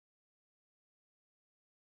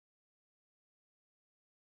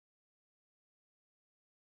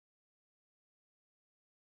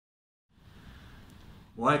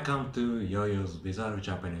Welcome to Yo-Yo's Bizarre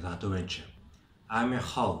Japanese Adventure. I'm your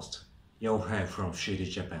host, Yohei from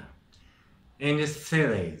Shitty Japan. In this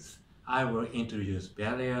series, I will introduce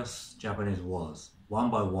various Japanese words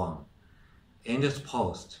one by one. In this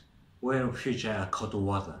post, we'll feature a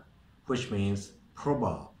Kotowaza, which means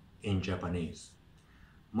proverb in Japanese.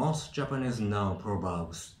 Most Japanese know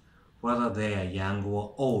proverbs, whether they are young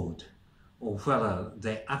or old, or whether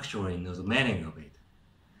they actually know the meaning of it.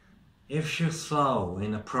 If you throw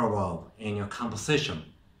in a proverb in your conversation,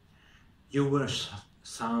 you will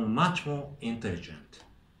sound much more intelligent.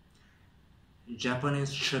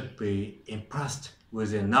 Japanese should be impressed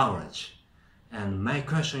with your knowledge and may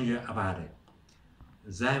question you about it.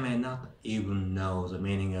 They may not even know the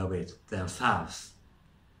meaning of it themselves.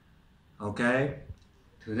 Okay?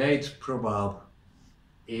 Today's proverb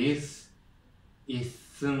is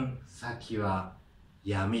Issun Saki wa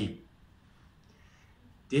Yami.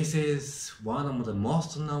 This is one of the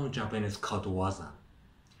most known Japanese Kotowaza.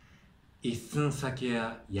 Issun Saki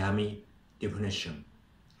wa Yami definition.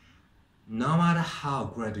 No matter how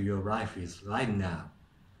great your life is right now,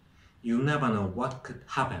 you never know what could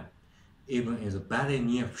happen, even in the very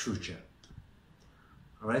near future.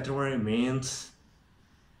 Literally means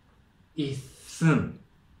Issun.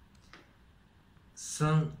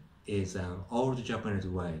 Sun is an old Japanese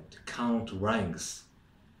way to count rings.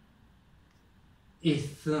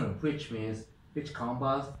 Issun, which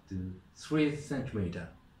compares to 3 centimeters.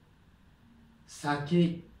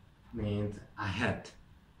 Saki means ahead.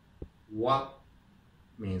 Wa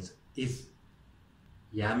means is.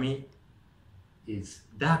 Yami is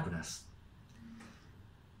darkness.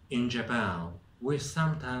 In Japan, we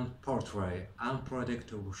sometimes portray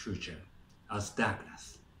unpredictable future as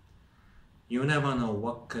darkness. You never know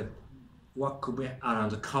what could be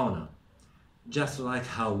around the corner. Just like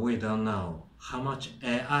how we don't know how much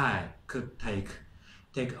AI could take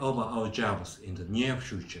over our jobs in the near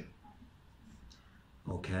future.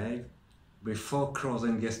 Okay, before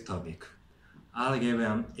closing this topic, I'll give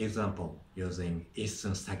an example using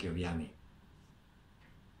Issun Saki wa Yami.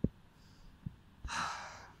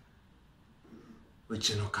 う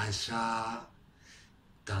ちの会社、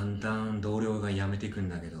だんだん同僚が辞めていくん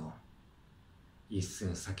だけど、一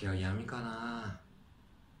寸先は闇かな。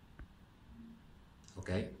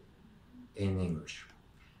Okay, in English.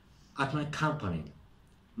 At my company,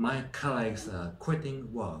 my colleagues are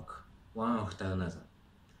quitting work one after another.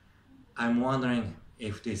 I'm wondering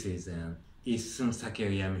if this is an Issun Saki wa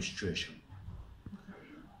Yami situation.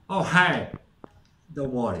 Oh hey!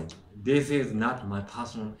 Don't worry, this is not my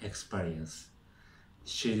personal experience.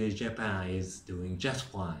 Shitty Japan is doing just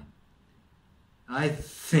fine. I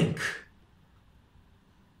think.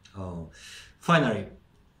 Oh, finally,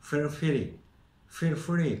 feel free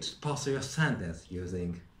to post your sentence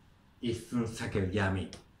using Issun Saki wa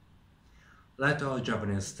Yami. Let our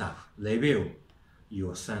Japanese staff review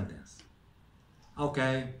your sentence.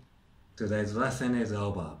 Okay, today's lesson is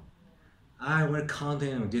over. I will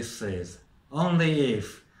continue this series only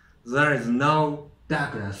if there is no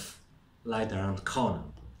darkness right around the corner.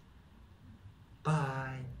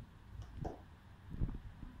 Bye.